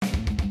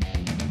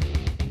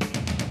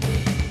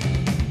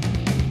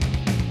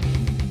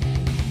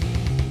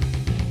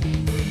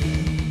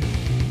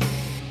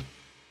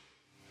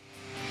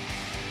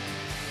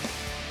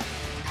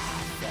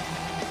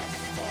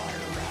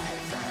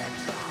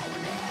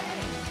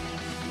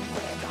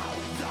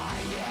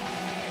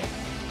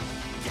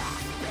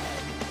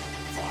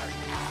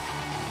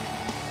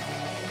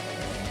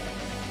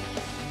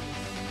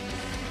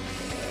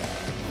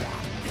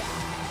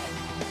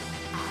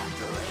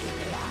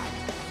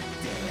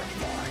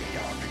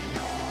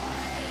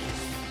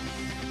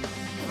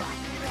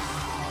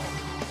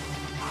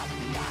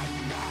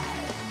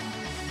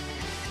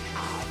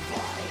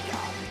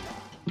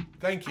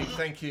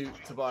Thank you,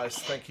 Tobias.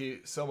 Thank you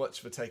so much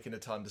for taking the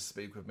time to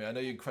speak with me. I know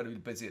you're incredibly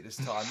busy at this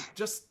time.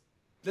 Just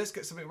let's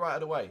get something right out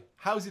of the way.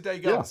 How's your day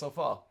going Yeah, so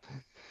far?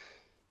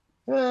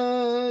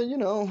 you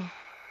know,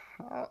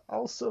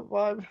 I'll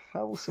survive.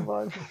 I will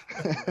survive.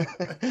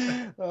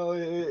 Oh,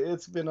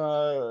 it's been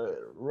a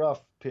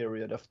rough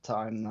period of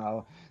time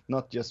now,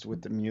 not just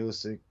with the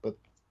music, but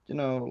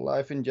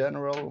life in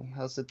general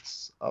has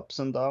its ups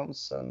and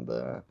downs, and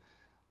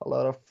a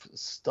lot of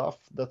stuff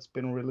that's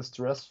been really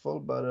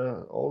stressful, but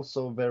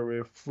also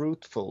very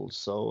fruitful.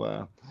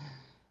 So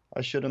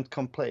I shouldn't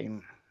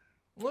complain.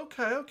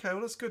 Okay, well,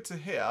 that's good to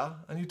hear.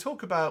 And you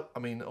talk about, I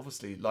mean,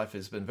 obviously life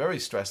has been very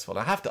stressful.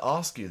 I have to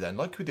ask you then,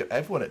 like we do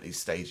everyone at these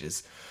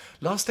stages,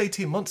 last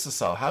 18 months or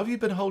so, how have you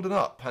been holding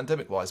up,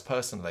 pandemic wise,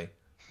 personally?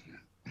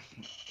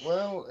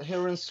 Well,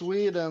 here in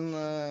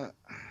Sweden,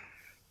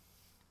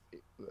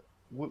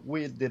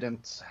 we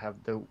didn't have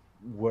the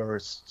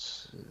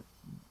worst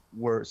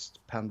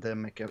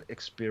pandemic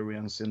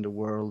experience in the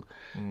world,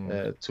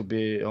 to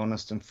be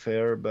honest and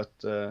fair. But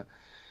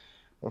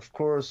of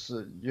course,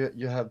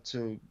 you have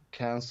to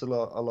cancel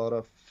a lot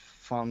of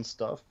fun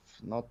stuff,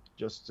 not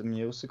just the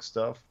music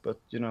stuff, but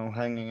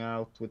hanging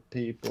out with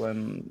people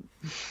and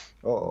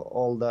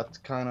all that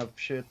kind of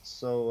shit.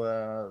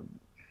 So,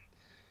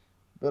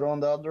 but on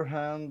the other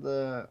hand,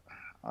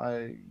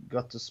 I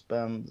got to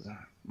spend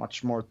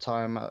much more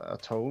time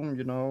at home,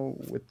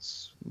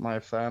 with my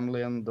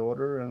family and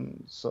daughter,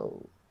 and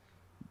so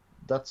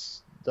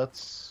that's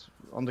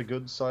on the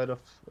good side of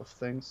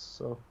things.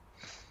 So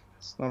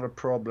it's not a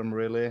problem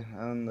really,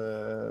 and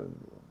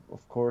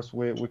of course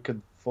we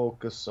could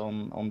focus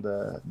on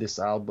this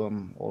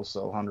album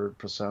also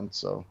 100%.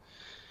 So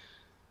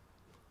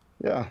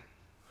yeah.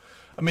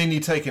 I mean,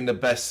 you're taking the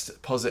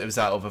best positives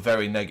out of a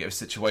very negative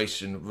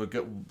situation,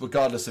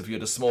 regardless if you're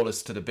the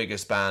smallest to the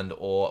biggest band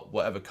or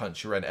whatever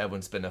country you're in,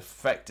 everyone's been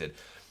affected.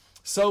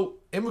 So,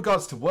 in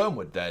regards to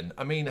Wormwood, then,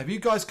 I mean, have you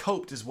guys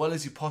coped as well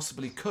as you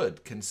possibly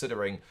could,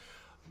 considering,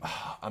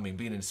 I mean,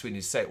 being in Sweden,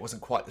 you say it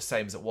wasn't quite the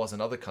same as it was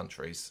in other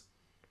countries?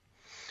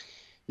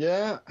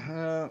 Yeah,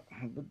 but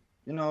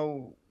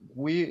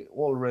we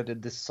already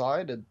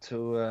decided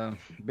to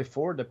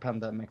before the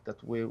pandemic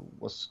that we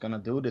was gonna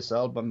do this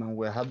album, and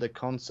we had the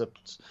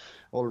concept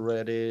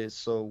already.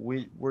 So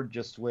we were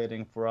just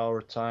waiting for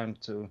our time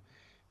to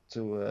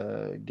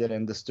get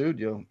in the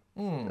studio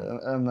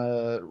and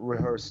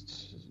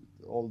rehearsed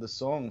all the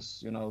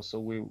songs. So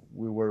we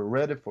were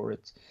ready for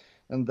it,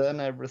 and then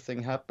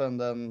everything happened,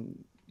 and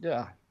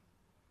yeah,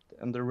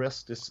 and the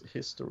rest is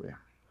history.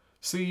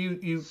 So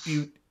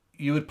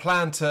you would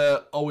plan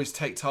to always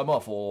take time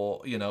off,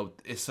 or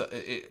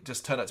it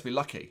just turned out to be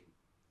lucky.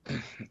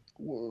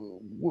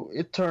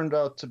 It turned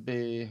out to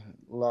be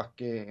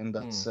lucky in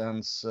that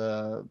sense,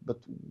 but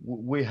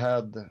we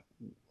had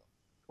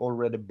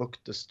already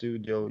booked the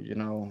studio,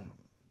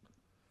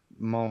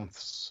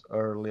 months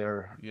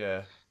earlier,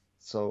 Yeah.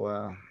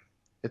 so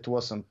it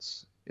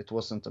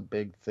wasn't a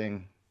big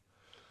thing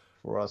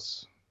for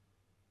us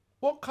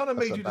What kind of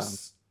as made a you band.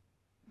 just?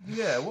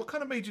 Yeah. What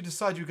kind of made you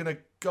decide you were going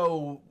to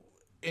go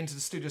into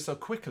the studio so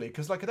quickly?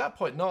 Because like at that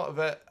point, not of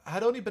it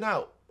had only been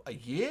out a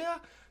year,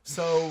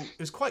 so it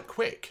was quite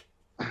quick.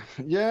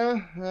 Yeah,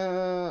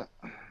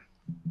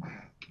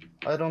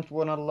 I don't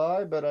want to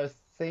lie, but I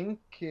think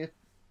it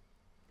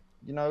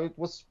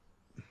was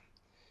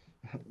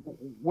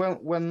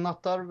when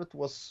Natarvet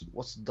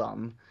was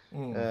done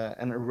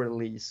and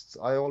released.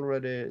 I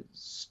already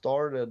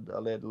started a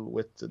little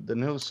with the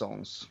new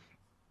songs,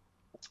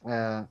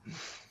 uh,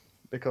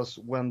 because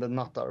when the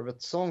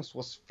Natarvet songs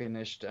was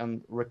finished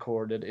and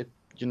recorded, it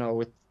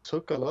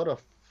took a lot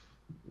of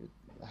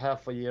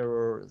half a year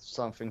or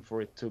something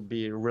for it to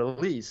be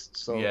released.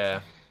 So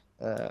Yeah.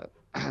 uh,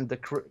 the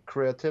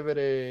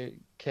creativity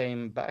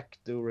came back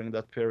during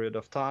that period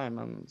of time,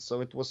 and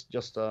so it was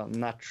just a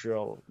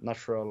natural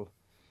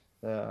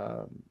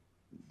uh,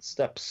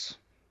 steps.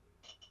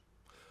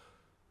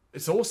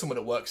 It's awesome when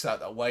it works out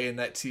that way, and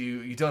that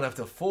you don't have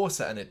to force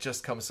it, and it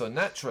just comes so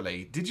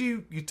naturally. Did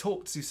you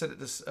said it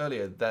this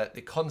earlier that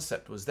the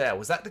concept was there?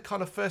 Was that the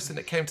kind of first thing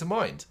that came to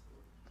mind?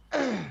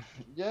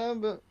 Yeah,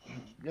 but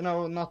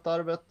Not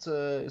Arvet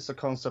is a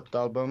concept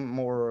album,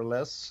 more or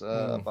less,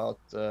 about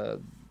the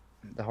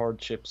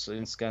hardships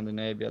in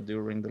Scandinavia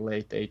during the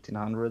late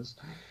 1800s.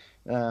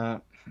 Uh,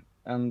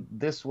 and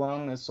this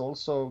one is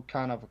also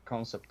kind of a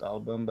concept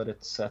album, but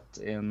it's set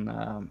in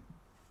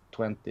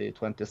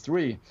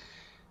 2023.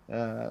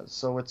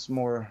 So it's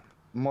more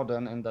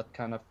modern in that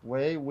kind of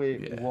way. We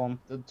Yeah.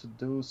 wanted to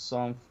do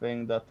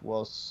something that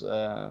was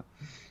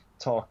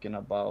talking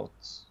about,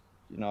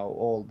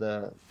 all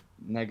the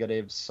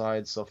negative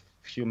sides of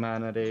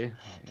humanity,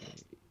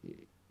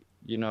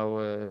 you know,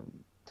 uh,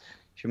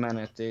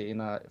 humanity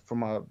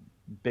from a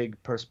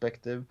big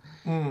perspective.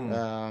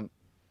 Um,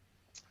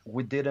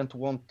 we didn't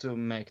want to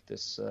make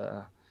this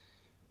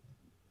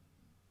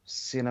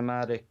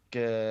cinematic,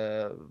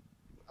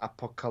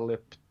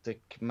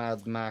 apocalyptic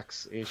Mad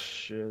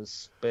Max-ish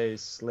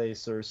space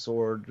laser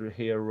sword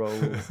hero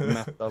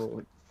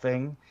metal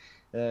thing.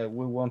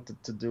 We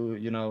wanted to do,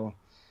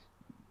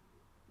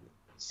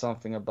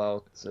 something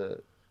about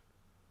the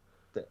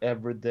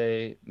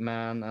everyday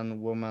man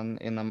and woman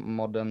in a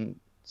modern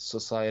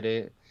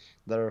society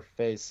that are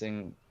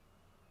facing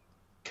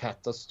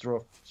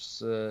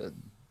catastrophes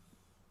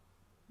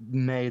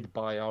made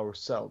by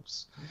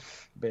ourselves,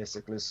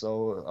 basically.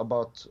 So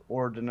about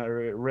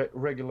ordinary,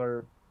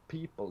 regular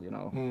people, you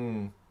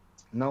know.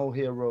 No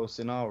heroes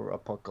in our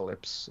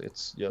apocalypse.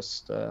 It's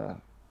just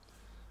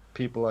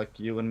people like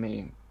you and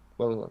me.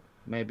 Well,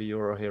 maybe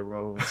you're a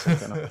hero in some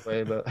kind of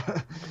way, but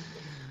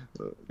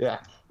yeah.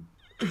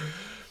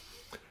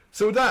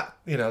 So that,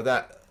 you know,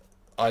 that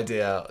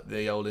idea,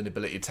 the old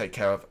inability to take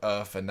care of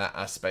Earth and that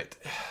aspect,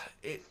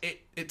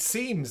 it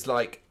seems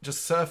like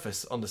just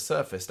on the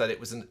surface that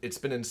it's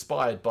been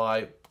inspired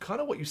by kind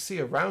of what you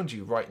see around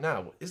you right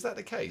now. Is that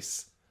the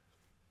case?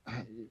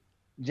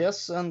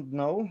 Yes and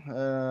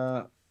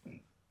no.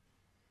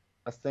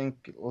 I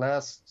think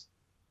last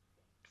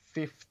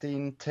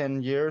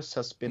 10 years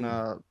has been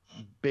a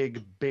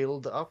big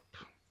build up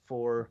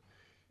for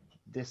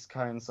these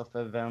kinds of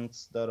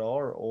events that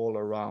are all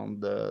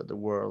around the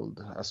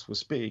world as we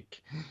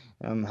speak,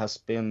 and has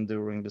been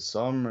during the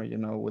summer, you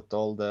know, with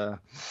all the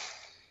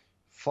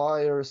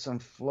fires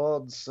and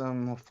floods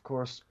and of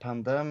course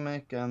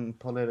pandemic and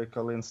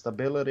political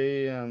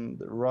instability and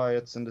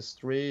riots in the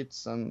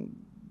streets and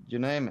you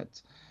name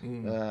it.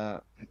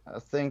 I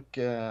think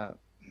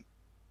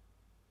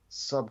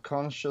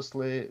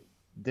subconsciously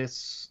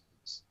this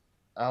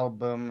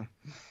album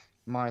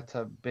might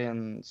have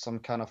been some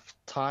kind of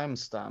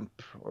timestamp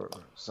or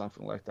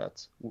something like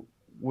that.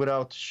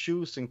 Without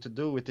choosing to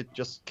do it, it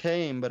just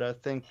came. But I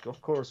think,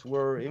 of course,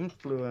 we're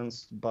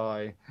influenced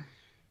by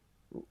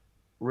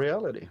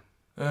reality.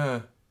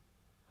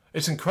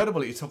 It's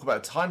incredible that you talk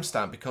about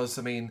timestamp because,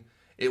 I mean,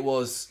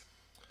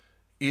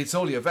 it's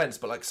all the events,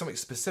 but like something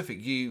specific.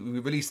 We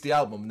released the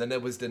album, and then there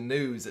was the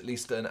news, at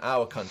least in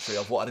our country,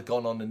 of what had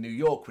gone on in New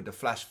York with the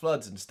flash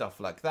floods and stuff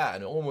like that,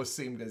 and it almost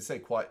seemed, to say,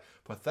 quite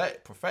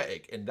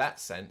prophetic in that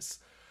sense.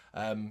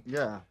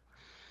 Yeah,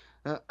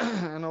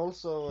 and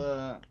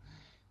also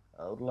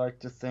I would like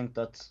to think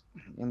that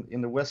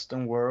in the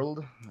Western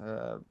world,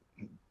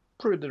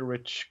 pretty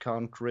rich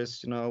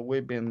countries, you know,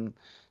 we've been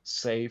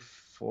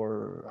safe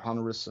for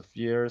hundreds of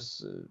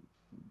years,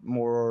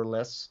 more or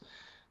less.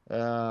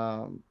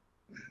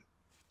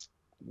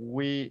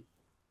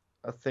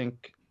 I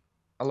think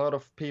a lot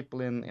of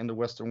people in the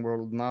Western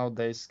world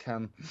nowadays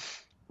can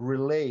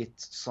relate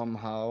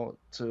somehow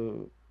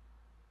to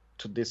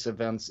these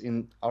events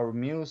in our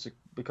music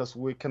because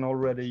we can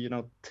already, you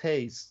know,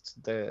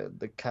 taste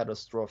the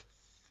catastrophe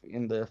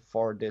in the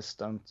far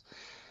distant.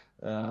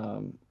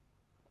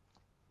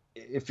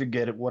 If you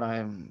get what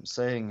I'm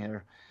saying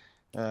here.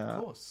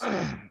 Of course.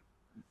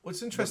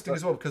 What's interesting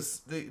as well,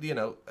 because you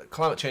know,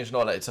 climate change and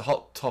all that, it's a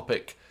hot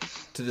topic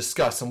to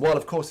discuss. And while,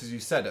 of course, as you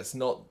said, that's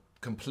not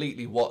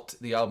completely what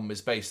the album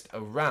is based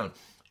around.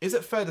 Is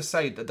it fair to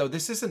say that though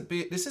this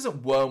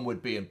isn't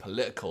Wormwood being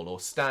political or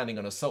standing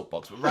on a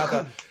soapbox,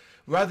 but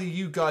rather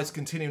you guys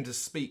continuing to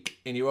speak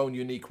in your own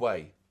unique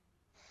way?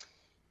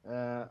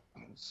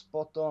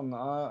 Spot on.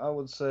 I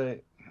would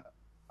say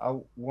I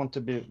want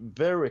to be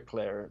very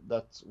clear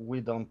that we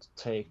don't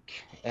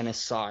take any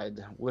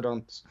side. We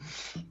don't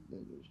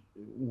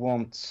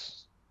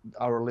want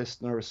our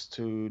listeners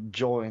to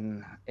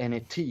join any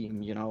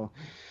team, you know,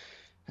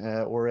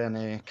 or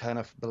any kind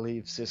of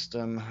belief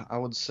system. I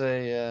would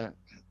say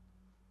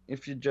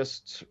if you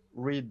just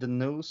read the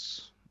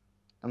news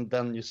and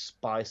then you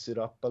spice it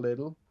up a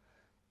little,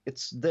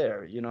 it's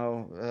there, you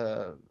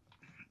know.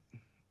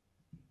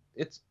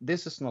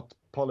 This is not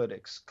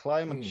politics.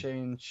 Climate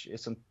change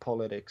isn't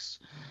politics.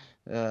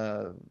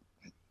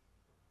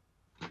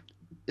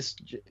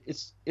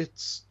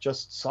 It's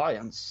just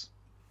science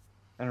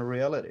and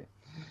reality.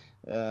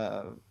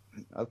 I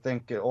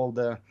think all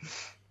the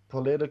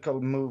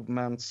political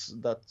movements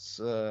that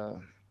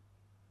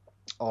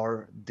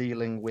are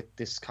dealing with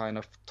this kind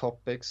of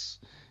topics,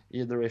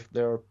 either if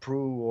they're pro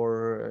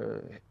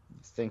or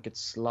think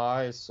it's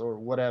lies or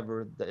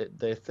whatever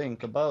they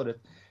think about it,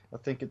 I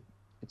think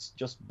it's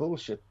just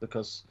bullshit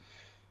because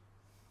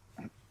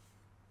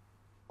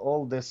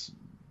all these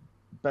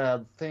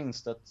bad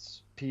things that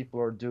people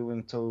are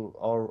doing to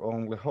our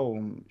only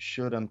home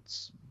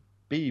shouldn't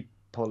be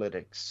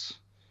politics.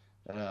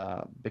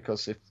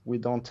 Because if we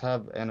don't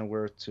have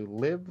anywhere to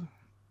live,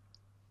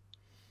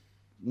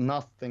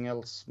 nothing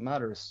else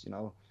matters, you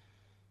know.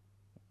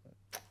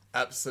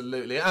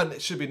 Absolutely, and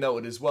it should be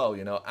noted as well,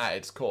 you know, at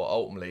its core,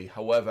 ultimately,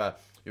 however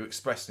you're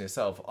expressing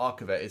yourself,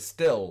 Archivet is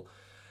still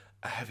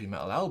a heavy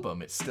metal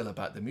album. It's still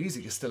about the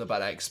music. It's still about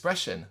that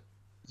expression.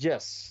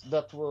 Yes,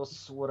 that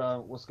was what I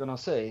was gonna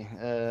say.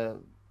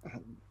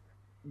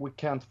 We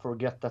can't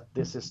forget that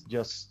this is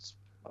just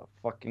a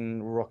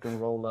fucking rock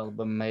and roll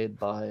album made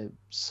by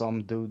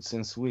some dudes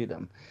in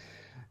Sweden.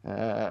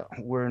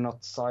 We're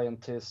not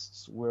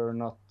scientists. We're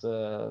not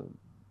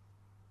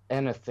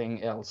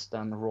anything else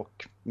than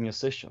rock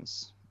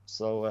musicians.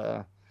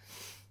 So,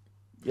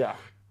 yeah.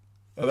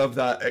 I love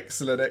that.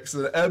 Excellent,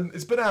 excellent.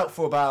 It's been out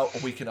for about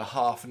a week and a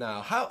half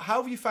now. How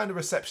have you found the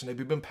reception? Have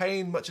you been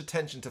paying much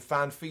attention to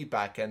fan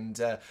feedback and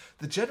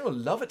the general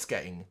love it's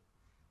getting?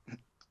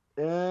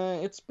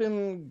 It's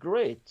been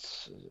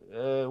great.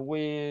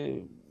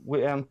 We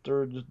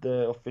entered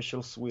the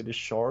official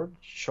Swedish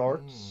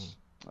charts,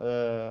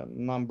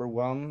 number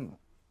one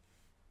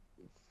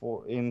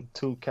for in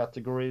two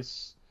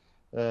categories,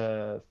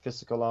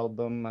 physical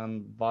album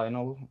and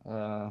vinyl.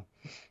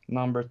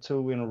 Number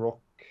two in rock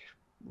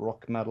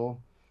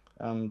metal,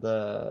 and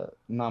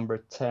number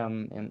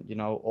 10 in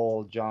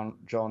all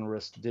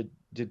genres,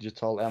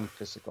 digital and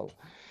physical.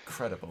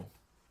 Incredible.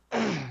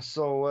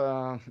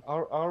 So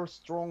our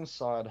strong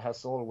side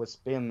has always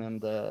been in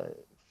the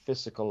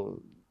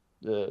physical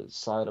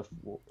side of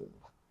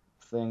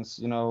things.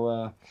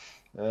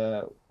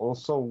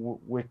 Also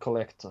we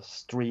collect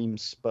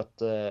streams, but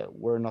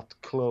we're not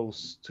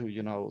close to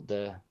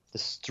the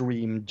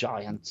stream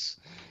giants.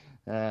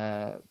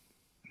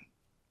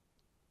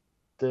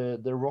 The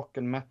rock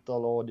and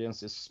metal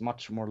audience is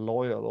much more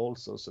loyal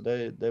also, so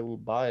they will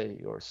buy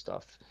your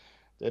stuff.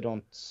 They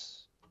don't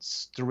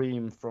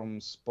stream from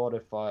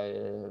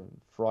Spotify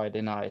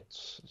Friday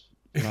night.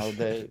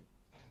 They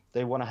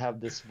want to have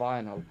this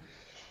vinyl.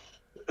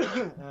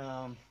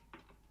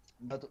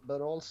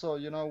 But also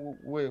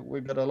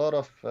we got a lot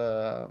of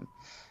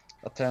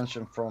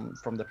attention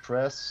from the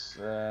press,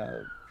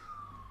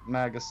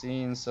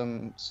 magazines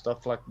and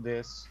stuff like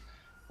this.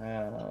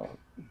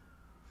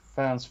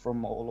 Fans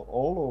from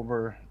all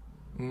over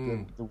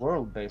the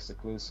world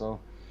basically. So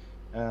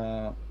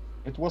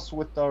it was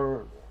with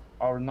our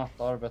Not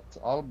Arvet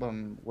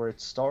album where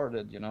it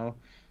started.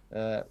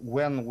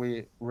 When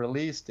we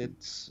released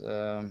it,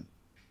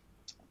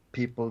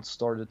 people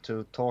started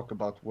to talk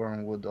about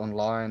Wormwood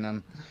online,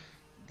 and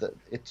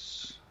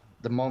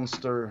the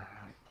monster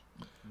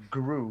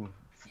grew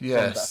from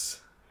that.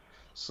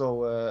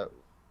 So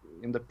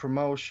in the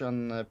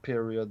promotion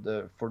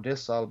period for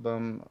this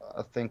album,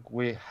 I think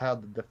we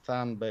had the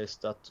fan base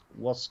that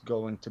was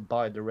going to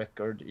buy the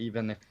record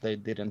even if they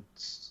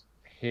didn't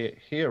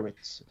hear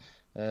it.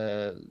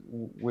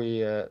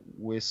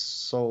 We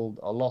sold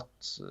a lot,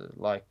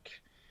 what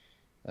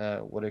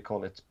do you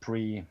call it,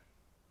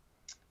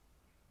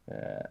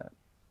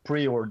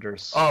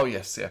 pre-orders. Oh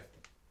yes,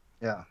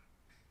 Yeah.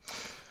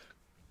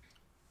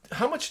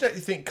 How much do you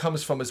think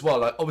comes from as well?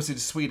 Like obviously the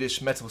Swedish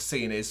metal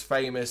scene is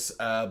famous,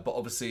 but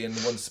obviously in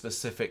one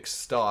specific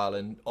style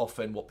and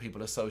often what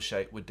people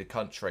associate with the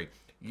country.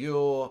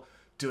 You're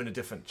doing a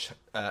different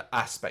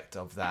aspect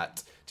of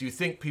that. Do you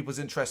think people's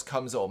interest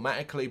comes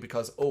automatically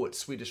because it's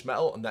Swedish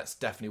metal and that's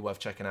definitely worth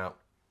checking out?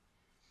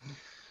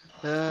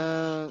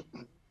 I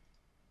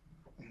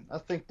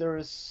think there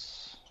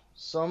is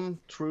some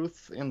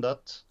truth in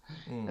that,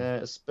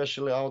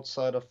 especially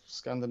outside of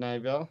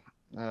Scandinavia.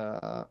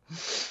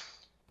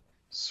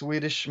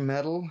 Swedish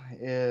metal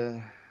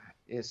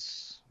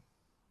is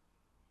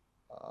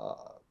a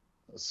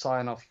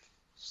sign of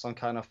some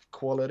kind of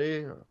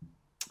quality,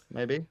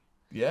 maybe.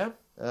 Yeah.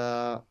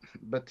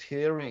 But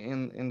here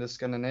in the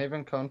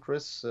Scandinavian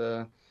countries,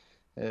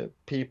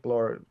 people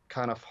are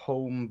kind of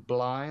home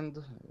blind.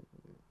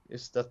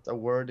 Is that a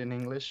word in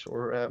English,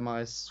 or am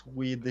I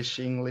Swedish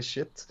English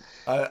it?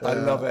 I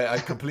love it. I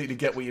completely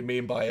get what you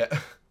mean by it.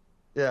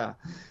 Yeah.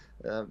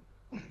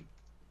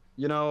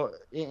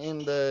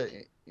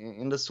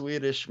 In the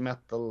Swedish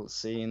metal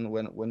scene,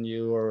 when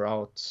you are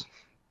out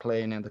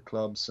playing in the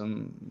clubs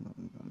and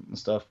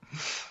stuff,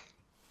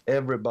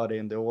 everybody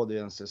in the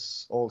audience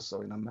is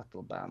also in a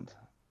metal band.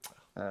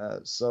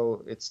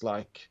 So it's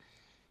like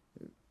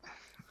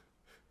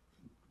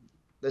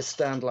they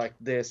stand like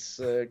this,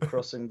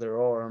 crossing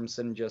their arms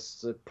and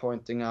just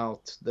pointing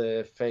out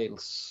the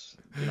fails.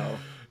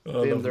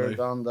 Been there,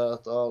 done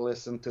that. Oh,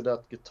 listen to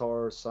that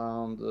guitar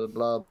sound,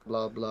 blah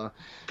blah blah.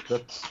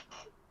 But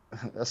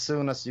as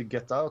soon as you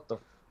get out of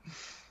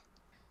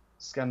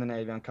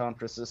Scandinavian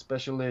countries,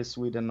 especially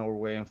Sweden,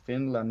 Norway, and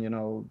Finland,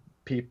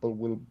 people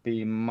will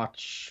be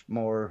much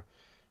more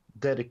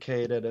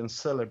dedicated and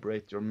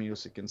celebrate your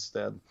music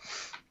instead.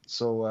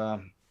 So, I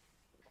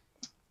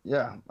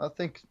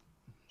think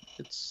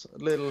it's a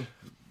little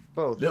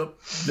both. Little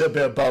bit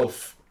of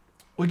both.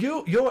 Well,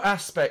 your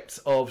aspect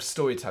of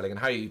storytelling and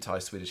how you tie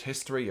Swedish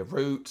history, your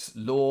roots,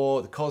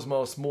 lore, the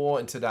cosmos, more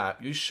into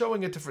that, you're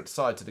showing a different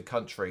side to the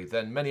country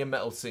than many a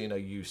metal scene are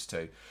used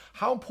to.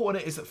 How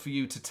important is it for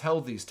you to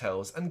tell these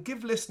tales and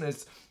give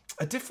listeners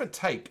a different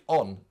take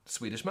on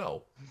Swedish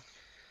metal?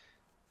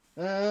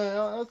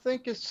 I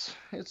think it's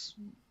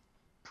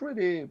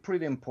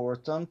pretty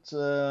important.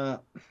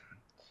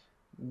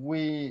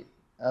 We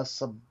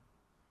as a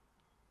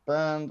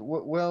band,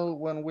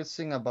 when we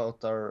sing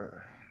about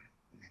our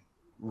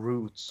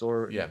roots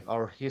or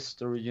our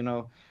history,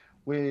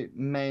 we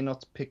may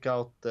not pick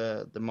out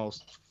the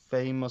most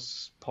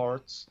famous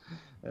parts.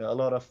 A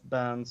lot of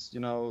bands,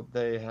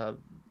 they have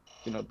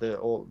the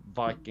old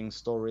Viking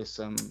stories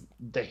and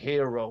the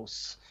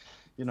heroes.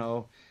 We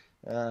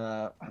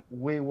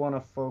want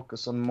to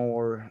focus on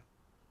more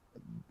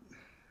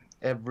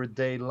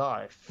everyday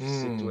life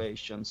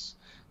situations,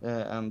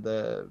 and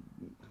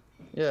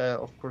yeah,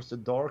 of course, the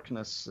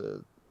darkness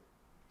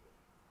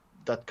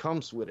that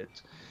comes with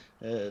it,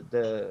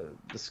 the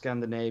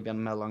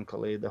Scandinavian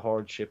melancholy, the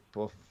hardship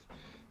of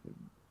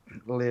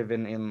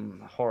living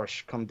in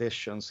harsh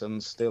conditions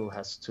and still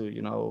has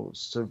to,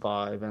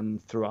 survive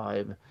and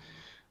thrive.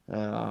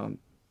 Um,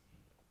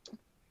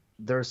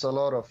 there's a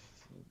lot of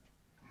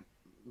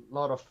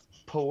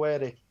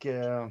poetic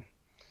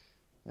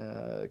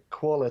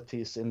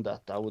qualities in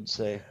that, I would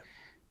say.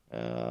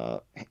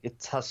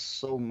 It has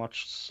so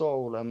much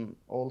soul, and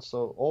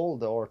also all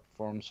the art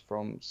forms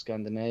from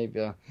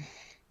Scandinavia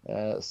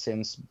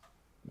since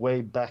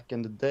way back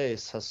in the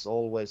days has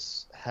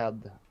always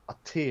had a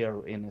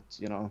tear in it.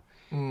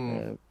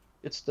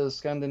 It's the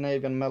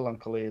Scandinavian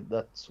melancholy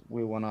that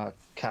we want to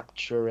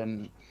capture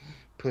and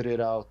put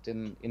it out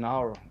in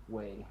our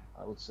way,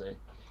 I would say.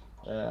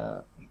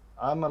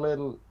 I'm a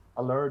little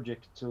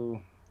allergic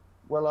to,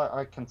 well,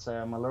 I can say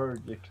I'm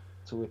allergic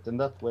to it in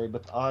that way,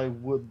 but I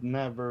would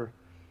never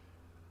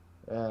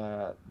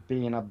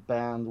be in a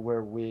band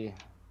where we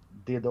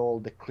did all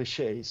the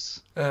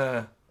cliches.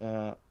 Of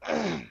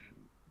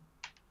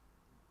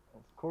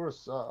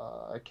course,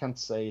 I can't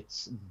say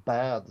it's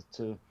bad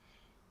to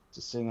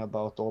sing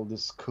about all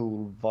these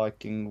cool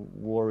Viking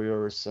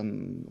warriors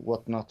and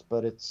whatnot,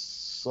 but it's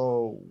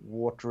so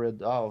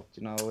watered out,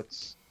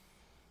 it's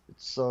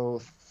so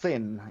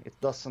thin. It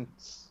doesn't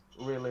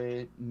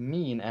really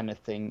mean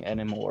anything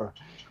anymore.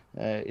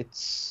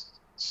 It's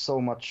so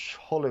much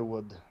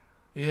Hollywood.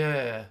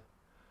 Yeah.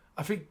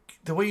 I think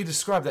the way you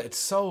describe that, it's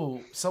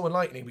so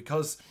enlightening,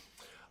 because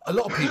a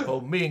lot of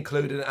people, me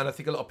included, and I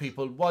think a lot of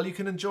people, while you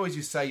can enjoy, as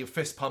you say, your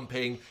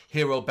fist-pumping,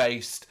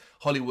 hero-based,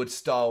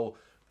 Hollywood-style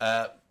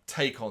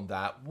take on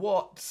that,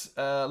 what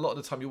a lot of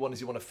the time you want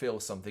to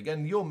feel something.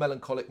 And your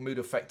melancholic,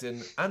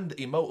 mood-affecting and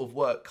emotive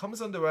work comes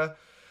under a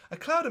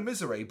cloud of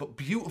misery, but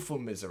beautiful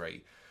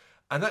misery.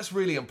 And that's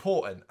really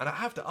important. And I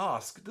have to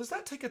ask, does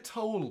that take a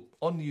toll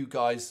on you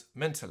guys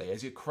mentally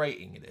as you're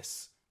creating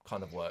this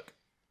kind of work?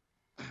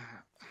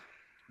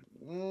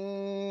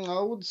 I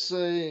would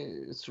say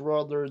it's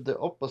rather the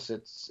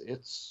opposite.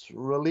 It's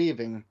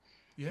relieving.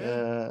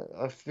 Yeah.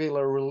 I feel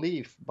a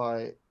relief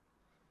by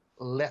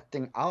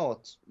letting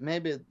out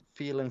maybe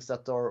feelings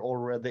that are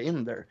already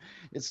in there.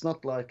 It's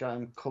not like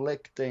I'm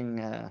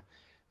collecting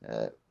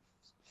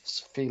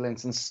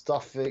feelings and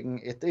stuffing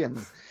it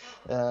in.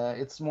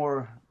 It's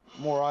more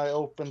I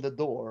open the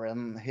door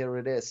and here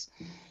it is.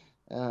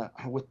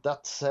 With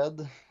that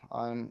said,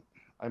 I'm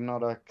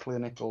not a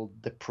clinical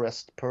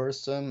depressed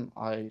person.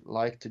 I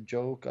like to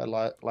joke. I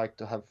like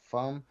to have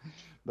fun.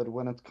 But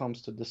when it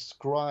comes to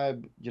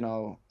describe,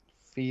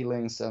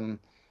 feelings and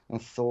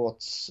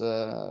thoughts,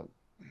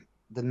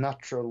 the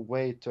natural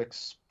way to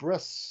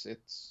express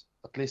it,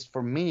 at least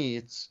for me,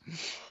 it's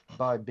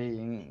by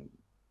being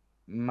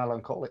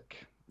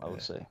melancholic, I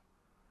would say.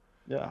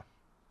 Yeah.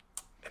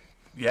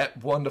 Yeah,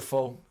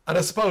 wonderful. And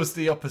I suppose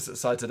the opposite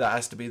side to that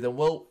has to be then,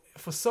 well,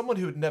 for someone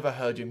who had never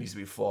heard your music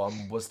before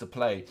and was to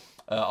play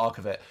Arc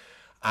of It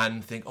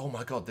and think, oh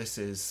my God, this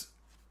is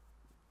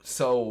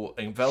so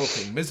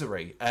enveloping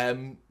misery.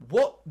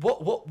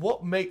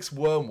 What makes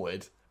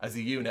Wormwood as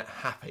a unit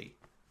happy?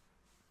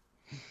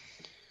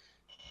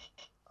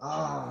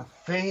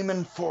 Fame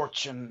and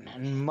fortune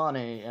and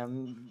money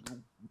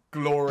and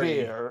glory.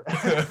 Beer.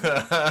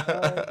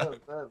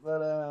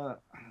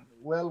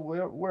 Well,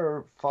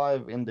 we're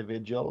 5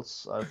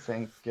 individuals. I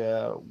think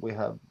we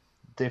have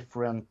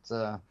different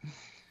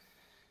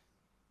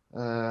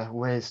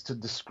ways to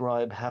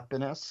describe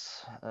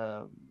happiness,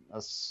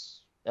 as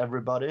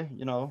everybody,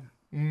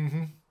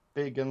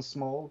 big and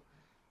small.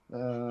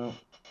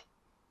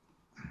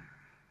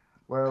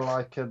 Well,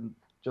 I can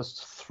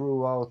just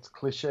throw out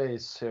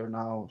cliches here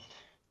now.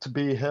 To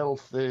be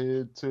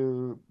healthy,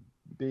 to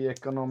be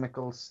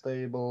economical,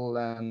 stable,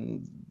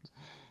 and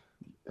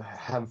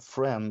have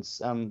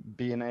friends, and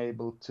being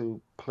able to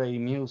play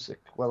music.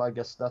 Well, I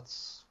guess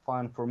that's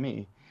fine for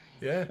me.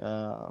 Yeah.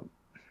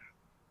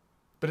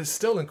 But it's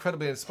still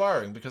incredibly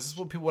inspiring, because it's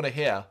what people want to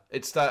hear.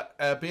 It's that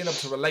being able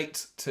to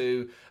relate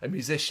to a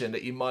musician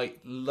that you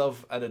might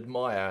love and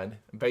admire, and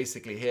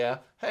basically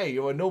hear, hey,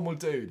 you're a normal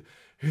dude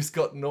who's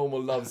got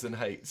normal loves and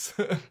hates.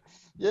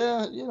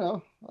 Yeah,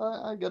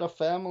 I got a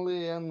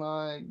family and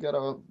I got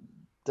a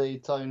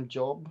daytime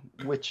job,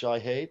 which I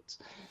hate.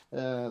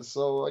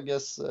 So I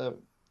guess,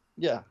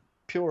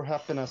 pure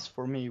happiness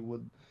for me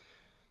would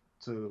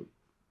to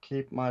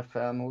keep my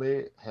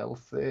family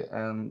healthy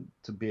and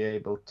to be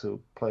able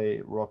to play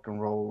rock and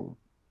roll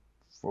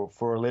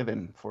for a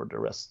living for the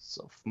rest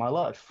of my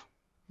life.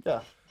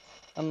 Yeah.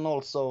 And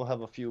also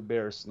have a few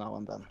beers now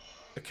and then.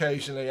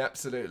 Occasionally,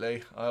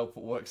 absolutely. I hope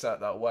it works out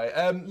that way.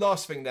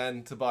 Last thing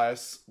then,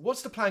 Tobias,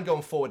 what's the plan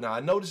going forward now?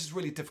 I know this is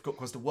really difficult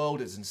because the world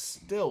is in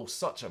still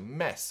such a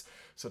mess.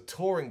 So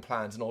touring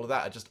plans and all of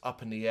that are just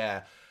up in the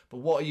air. But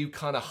what are you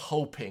kind of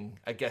hoping,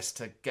 I guess,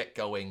 to get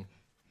going?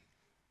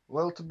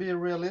 Well, to be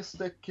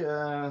realistic,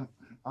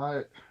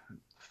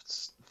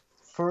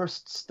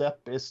 first step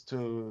is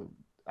to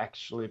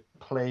actually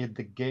play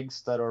the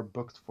gigs that are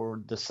booked for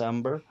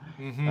December,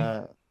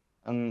 Mm-hmm.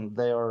 and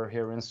they are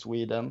here in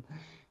Sweden.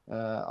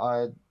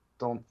 I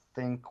don't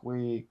think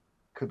we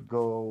could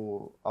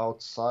go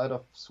outside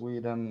of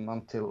Sweden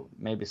until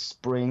maybe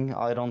spring.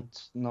 I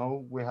don't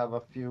know. We have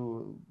a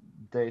few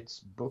dates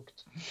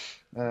booked,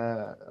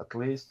 at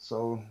least.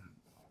 So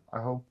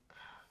I hope.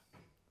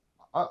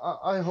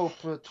 I hope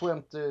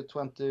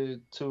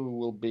 2022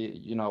 will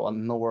be, a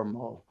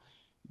normal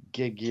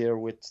gig year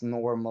with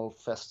normal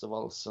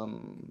festivals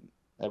and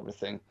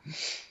everything.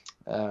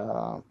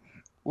 Uh,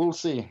 we'll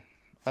see.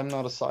 I'm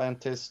not a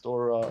scientist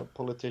or a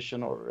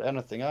politician or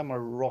anything. I'm a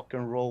rock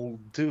and roll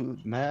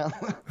dude, man.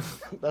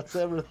 That's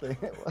everything.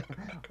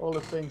 All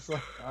the things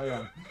I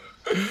am.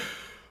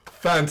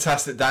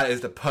 Fantastic. That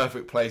is the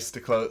perfect place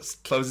to close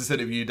this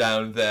interview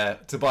down there.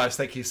 Tobias,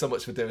 thank you so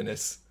much for doing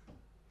this.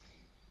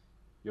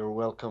 You're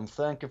welcome.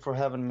 Thank you for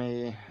having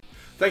me.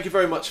 Thank you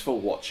very much for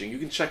watching. You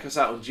can check us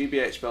out on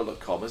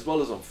gbhbl.com as well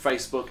as on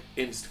Facebook,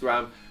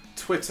 Instagram,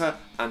 Twitter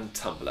and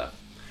Tumblr.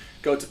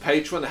 Go to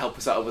Patreon and help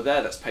us out over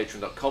there. That's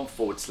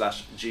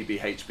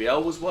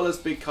patreon.com/GBHBL, as well as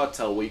Big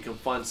Cartel, where you can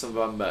find some of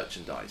our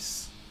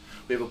merchandise.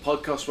 We have a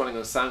podcast running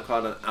on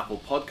SoundCloud and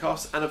Apple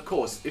Podcasts. And of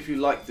course, if you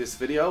like this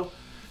video,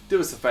 do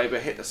us a favour,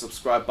 hit the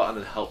subscribe button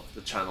and help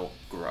the channel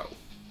grow.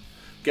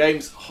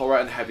 Games, horror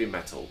and heavy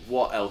metal.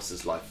 What else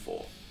is life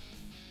for?